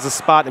themselves a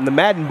spot in the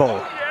Madden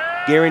Bowl.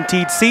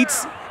 Guaranteed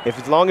seats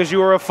as long as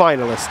you are a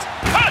finalist.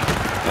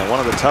 And one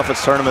of the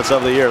toughest tournaments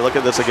of the year. Look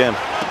at this again.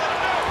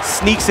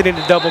 Sneaks it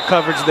into double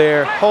coverage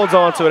there, holds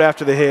on to it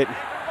after the hit.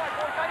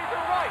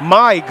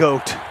 My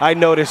GOAT, I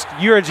noticed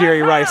you're a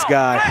Jerry Rice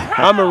guy.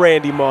 I'm a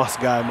Randy Moss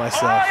guy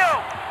myself.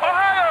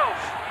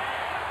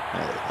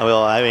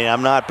 Well, I mean,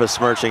 I'm not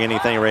besmirching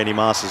anything Randy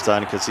Moss has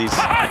done because he's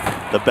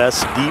the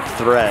best deep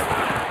threat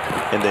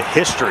in the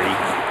history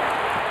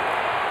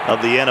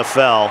of the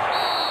NFL.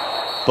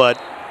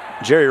 But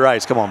Jerry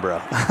Rice, come on,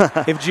 bro.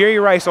 If Jerry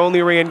Rice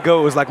only ran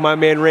goes like my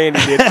man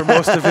Randy did for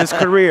most of his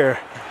career,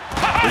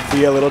 it'd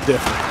be a little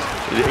different.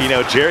 You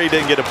know, Jerry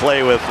didn't get to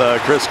play with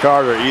Chris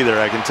Carter either,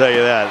 I can tell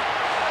you that.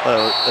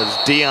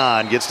 As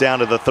Dion gets down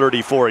to the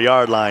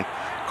 34-yard line.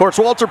 Of course,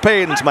 Walter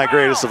Payton's my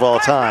greatest of all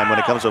time when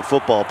it comes to a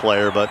football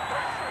player, but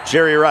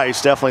Jerry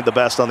Rice definitely the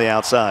best on the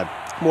outside.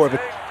 More of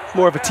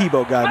a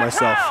Tebow guy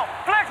myself.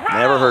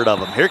 Never heard of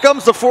him. Here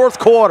comes the fourth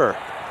quarter.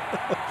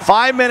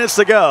 5 minutes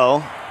to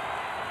go.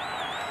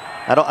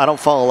 I don't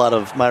follow a lot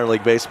of minor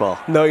league baseball.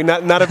 No, you're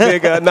not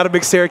a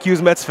big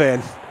Syracuse Mets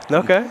fan.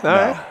 Okay, all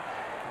right.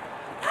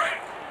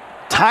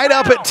 Tied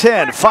up at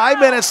 10. 5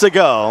 minutes to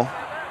go.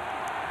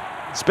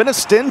 It's been a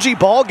stingy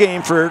ball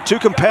game for two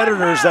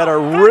competitors that are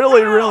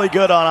really, really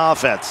good on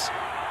offense.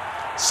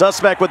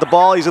 Suspect with the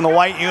ball. He's in the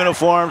white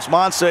uniforms.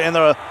 Monsta in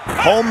the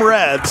home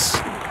reds,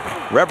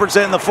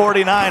 representing the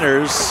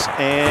 49ers.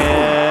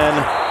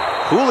 And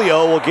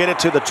Julio will get it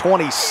to the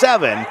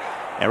 27.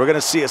 And we're going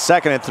to see a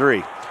 2nd and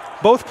 3.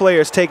 Both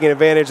players taking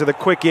advantage of the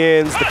quick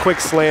ins, the quick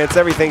slants,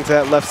 everything to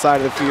that left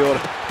side of the field.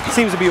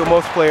 Seems to be what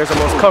most players are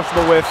most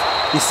comfortable with.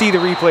 You see the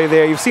replay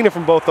there. You've seen it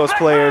from both those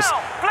players.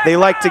 They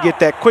like to get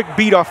that quick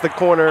beat off the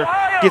corner,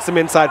 get some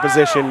inside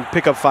position,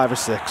 pick up 5 or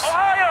 6.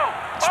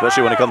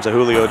 Especially when it comes to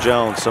Julio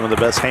Jones, some of the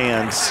best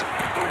hands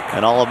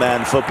in all of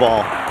Madden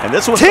football. And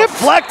this was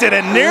deflected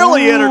and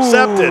nearly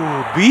intercepted.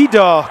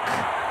 B-Dawk.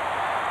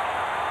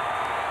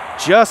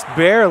 Just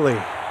barely.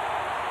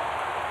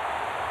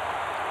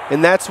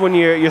 And that's when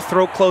your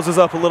throat closes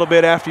up a little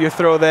bit after you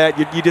throw that.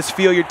 You just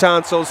feel your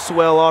tonsils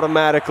swell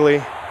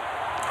automatically.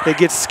 It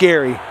gets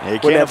scary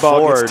when that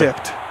ball gets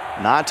tipped.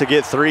 Not to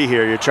get 3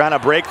 here. You're trying to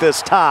break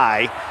this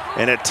tie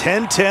in a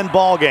 10-10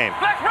 ball game.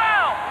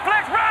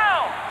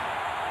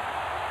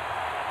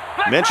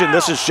 Mentioned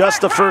this is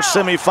just the first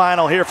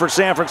semifinal here for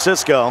San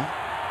Francisco.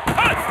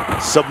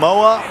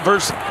 Samoa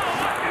versus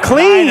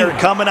Niner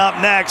coming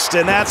up next,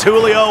 and that's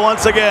Julio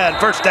once again.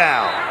 First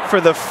down. For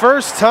the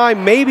first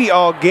time, maybe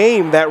all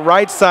game, that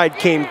right side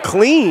came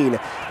clean.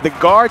 The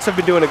guards have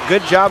been doing a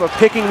good job of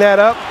picking that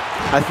up.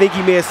 I think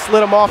he may have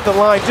slid him off the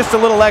line just a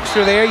little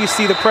extra there. You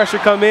see the pressure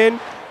come in.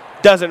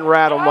 Doesn't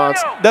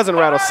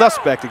rattle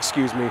Suspect,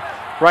 excuse me,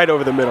 right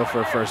over the middle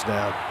for a first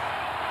down.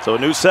 So a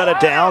new set of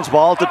downs,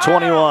 ball at the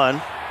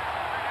 21,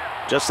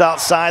 just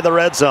outside the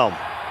red zone.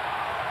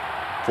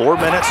 4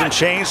 minutes and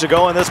change to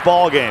go in this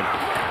ball game.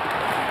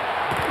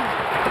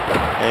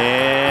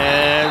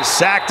 And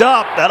sacked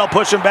up. That'll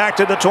push him back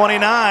to the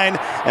 29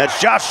 as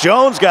Josh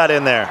Jones got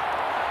in there.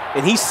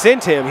 And he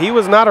sent him. He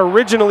was not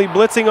originally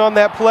blitzing on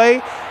that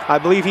play. I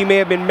believe he may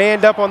have been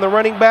manned up on the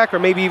running back or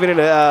maybe even in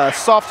a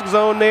soft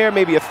zone there,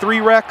 maybe a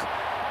 3-rec.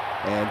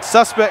 And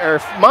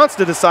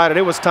Monsta decided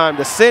it was time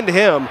to send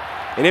him,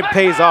 and it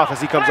pays off as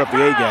he comes up the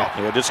A-gap.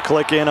 He'll just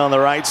click in on the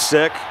right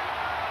stick.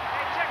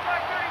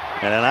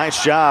 And a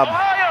nice job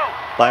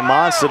by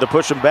Monsta to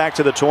push him back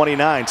to the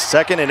 29.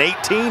 2nd and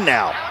 18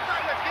 now.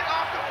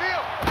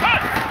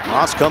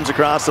 Moss comes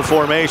across the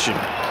formation.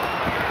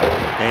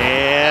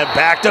 And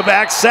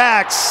back-to-back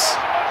sacks.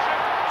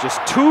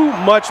 Just too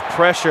much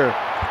pressure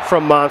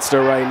from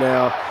Monsta right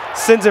now.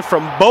 Sends it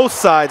from both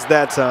sides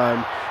that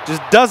time.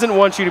 Just doesn't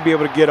want you to be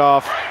able to get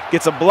off.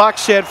 Gets a block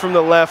shed from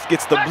the left,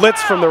 gets the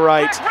blitz from the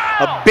right.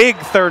 A big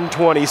 3rd and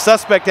 20.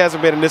 Suspect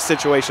hasn't been in this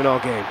situation all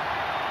game.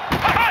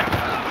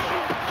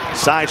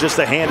 Decides just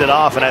to hand it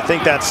off, and I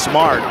think that's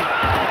smart.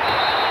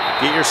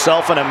 Get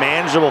yourself in a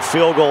manageable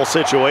field goal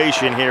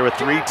situation here with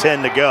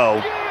 3:10 to go.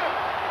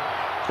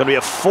 It's going to be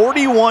a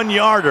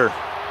 41-yarder.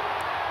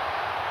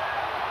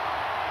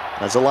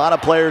 As a lot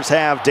of players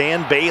have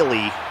Dan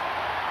Bailey.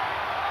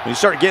 When you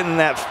start getting in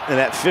that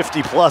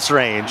 50-plus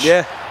range,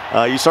 you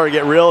start to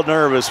get real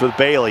nervous with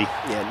Bailey.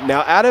 Yeah.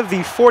 Now, out of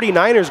the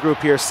 49ers group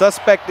here,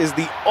 Suspect is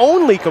the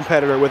only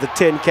competitor with a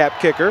 10-cap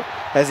kicker,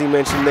 as he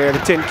mentioned there, the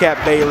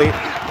 10-cap Bailey.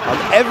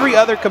 Every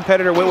other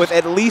competitor went with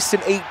at least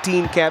an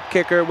 18-cap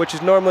kicker, which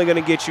is normally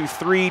going to get you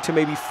 3 to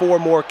maybe 4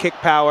 more kick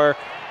power,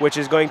 which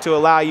is going to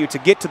allow you to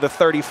get to the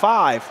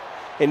 35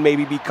 and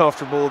maybe be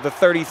comfortable, the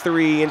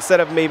 33, instead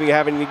of maybe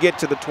having to get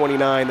to the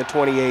 29, the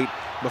 28,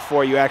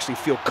 before you actually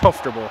feel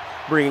comfortable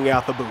bringing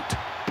out the boot.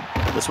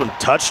 This one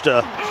touched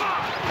an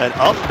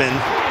Upman.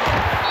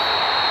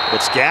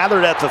 It's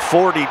gathered at the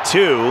 42.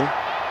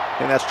 I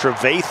think that's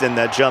Trevathan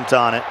that jumped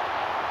on it.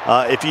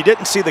 If you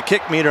didn't see the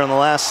kick meter on the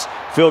last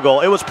field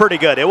goal, it was pretty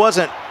good. It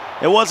wasn't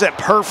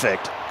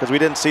perfect because we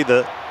didn't see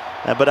the,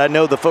 but I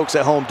know the folks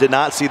at home did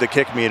not see the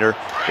kick meter.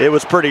 It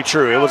was pretty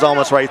true. It was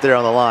almost right there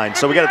on the line.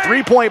 So we got a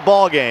 3-point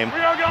ball game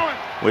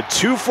with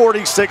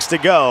 2:46 to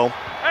go.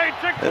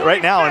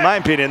 Right now, in my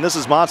opinion, this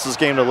is Monsta's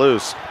game to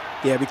lose.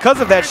 Yeah, because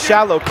of that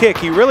shallow kick,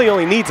 he really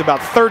only needs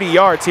about 30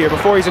 yards here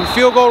before he's in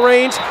field goal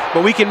range,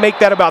 but we can make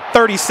that about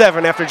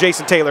 37 after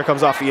Jason Taylor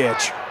comes off the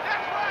edge.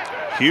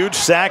 Huge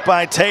sack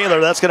by Taylor.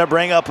 That's going to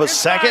bring up a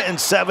 2nd and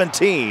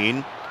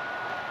 17.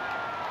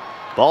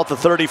 Ball at the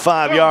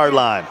 35-yard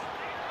line.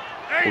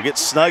 We'll get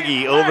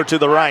Snuggie over to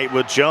the right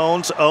with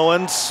Jones,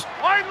 Owens,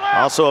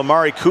 also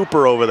Amari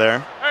Cooper over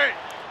there.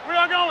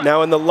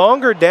 Now in the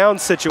longer down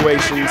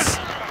situations,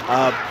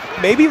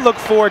 maybe look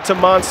forward to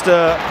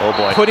Monsta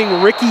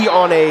putting Ricky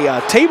on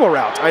a table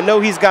route. I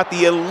know he's got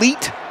the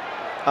elite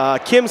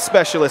Kim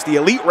specialist, the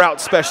elite route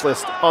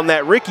specialist on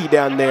that Ricky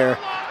down there,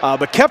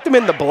 but kept him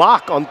in the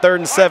block on 3rd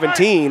and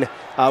 17,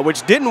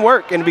 which didn't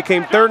work and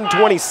became 3rd and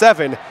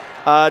 27.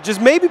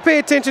 Just maybe pay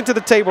attention to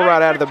the table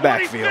route out of the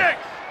backfield.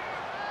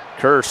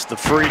 Curse, the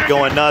freak,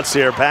 going nuts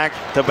here.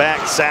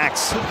 Back-to-back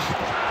sacks.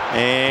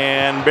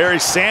 And Barry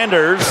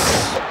Sanders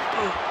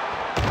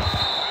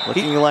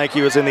looking like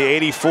he was in the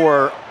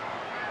 84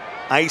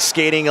 ice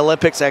skating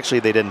Olympics. Actually,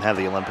 they didn't have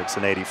the Olympics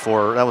in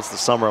 84. That was the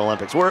Summer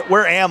Olympics.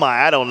 Where am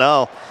I? I don't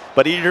know.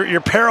 But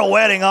you're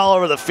pirouetting all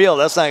over the field.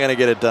 That's not going to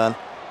get it done.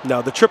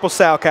 No, the triple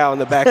sow cow in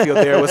the backfield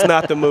there was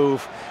not the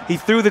move. He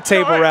threw the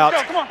table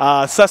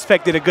route.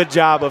 Suspect did a good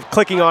job of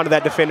clicking onto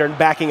that defender and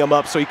backing him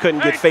up so he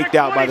couldn't get faked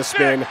out by the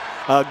spin.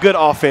 Good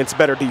offense,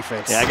 better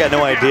defense. Yeah, I got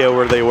no idea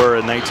where they were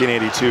in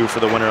 1982 for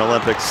the Winter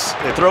Olympics.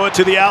 They throw it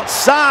to the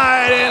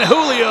outside, and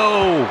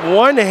Julio.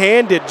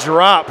 One-handed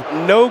drop,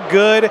 no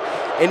good.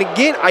 And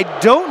again, I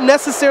don't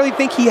necessarily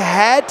think he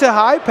had to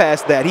high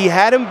pass that. He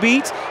had him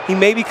beat. He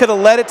maybe could have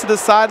led it to the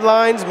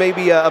sidelines,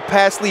 maybe a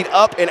pass lead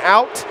up and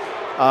out.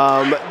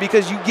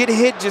 Because you get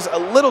hit just a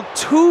little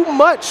too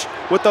much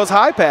with those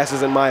high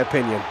passes, in my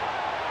opinion.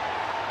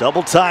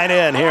 Double tight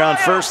end here on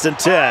 1st and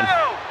 10.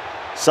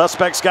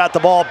 Suspects got the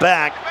ball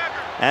back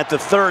at the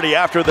 30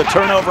 after the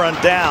turnover on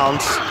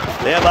downs.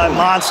 They have by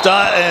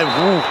Monsta,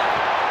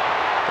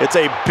 and it's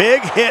a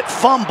big hit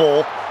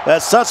fumble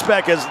that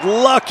Suspect is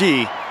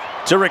lucky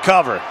to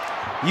recover.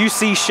 You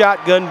see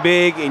shotgun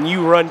big and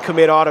you run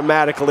commit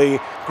automatically.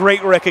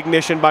 Great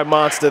recognition by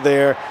Monsta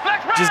there.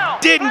 Just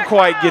didn't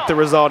quite get the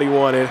result he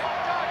wanted.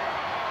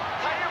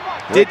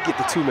 Did get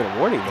the 2-minute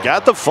warning though.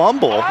 Got the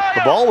fumble.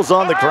 The ball was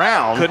on the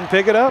ground. Couldn't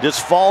pick it up.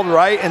 Just fall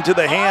right into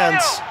the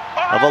hands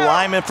of a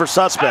lineman for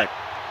Suspect.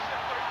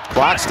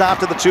 Clock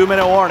stopped at the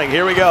 2-minute warning.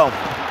 Here we go.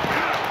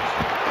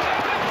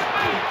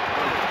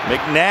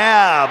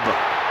 McNabb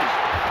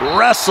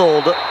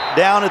wrestled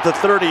down at the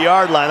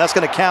 30-yard line. That's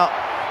going to count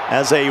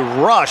as a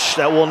rush.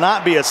 That will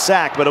not be a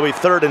sack, but it'll be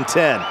 3rd and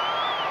 10.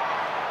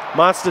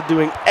 Monsta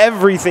doing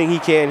everything he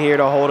can here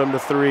to hold him to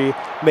 3,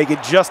 make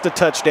it just a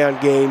touchdown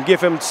game,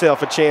 give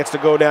himself a chance to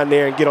go down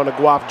there and get on a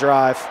guap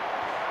drive.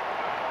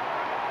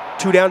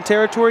 2-down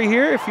territory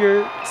here if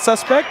you're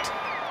Suspect.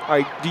 All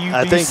right, do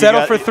you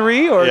settle for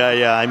 3? Or?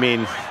 Yeah, I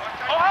mean,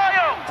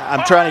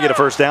 I'm trying to get a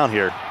 1st down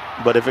here,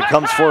 but if it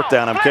comes 4th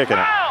down, I'm kicking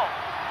it.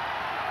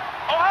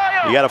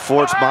 You got to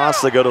force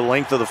Monsta to go to the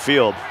length of the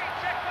field.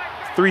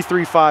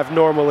 3-3-5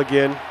 normal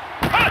again.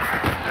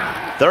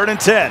 3rd and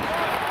 10.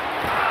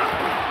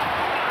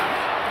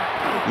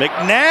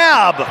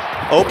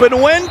 McNabb,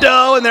 open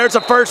window, and there's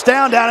a 1st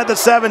down at the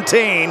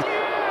 17.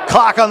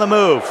 Clock on the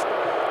move.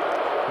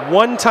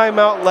 1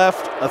 timeout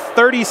left, a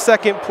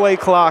 30-second play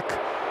clock.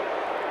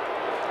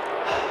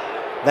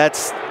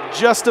 That's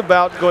just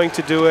about going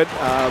to do it.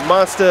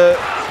 Monsta,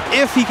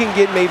 if he can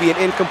get maybe an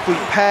incomplete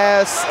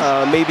pass,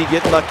 maybe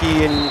get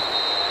lucky and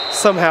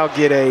somehow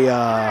get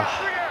a,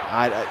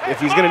 if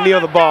he's going to kneel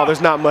the ball,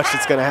 there's not much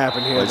that's going to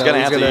happen here. Well, he's going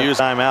to have to use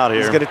timeout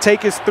here. He's going to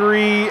take his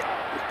 3,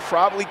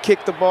 probably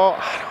kick the ball.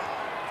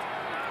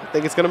 I don't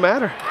think it's going to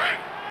matter.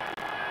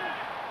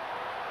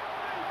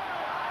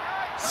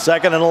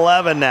 2nd and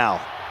 11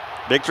 now.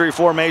 Victory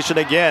formation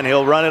again.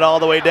 He'll run it all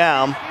the way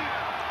down.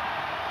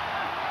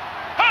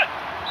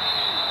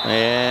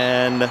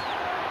 And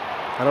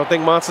I don't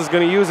think Monsta's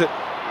going to use it.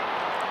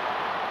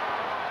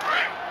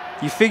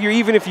 You figure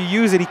even if you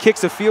use it, he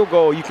kicks a field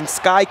goal. You can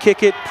sky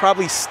kick it,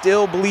 probably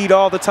still bleed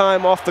all the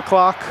time off the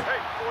clock.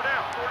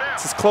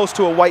 It's as close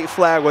to a white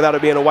flag without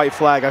it being a white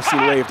flag I've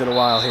seen waved in a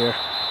while here.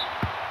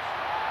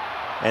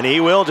 And he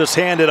will just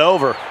hand it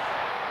over.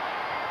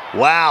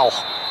 Wow.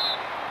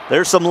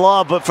 There's some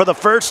love, but for the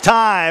first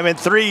time in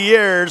 3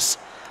 years,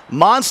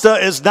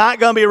 Monsta is not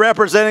going to be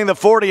representing the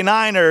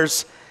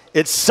 49ers.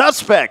 It's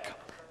Suspect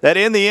that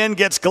in the end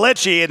gets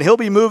glitchy, and he'll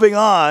be moving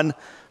on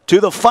to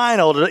the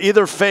final to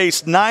either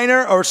face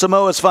Niner or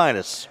Samoa's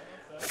finest.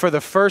 For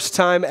the first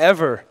time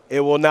ever, it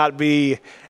will not be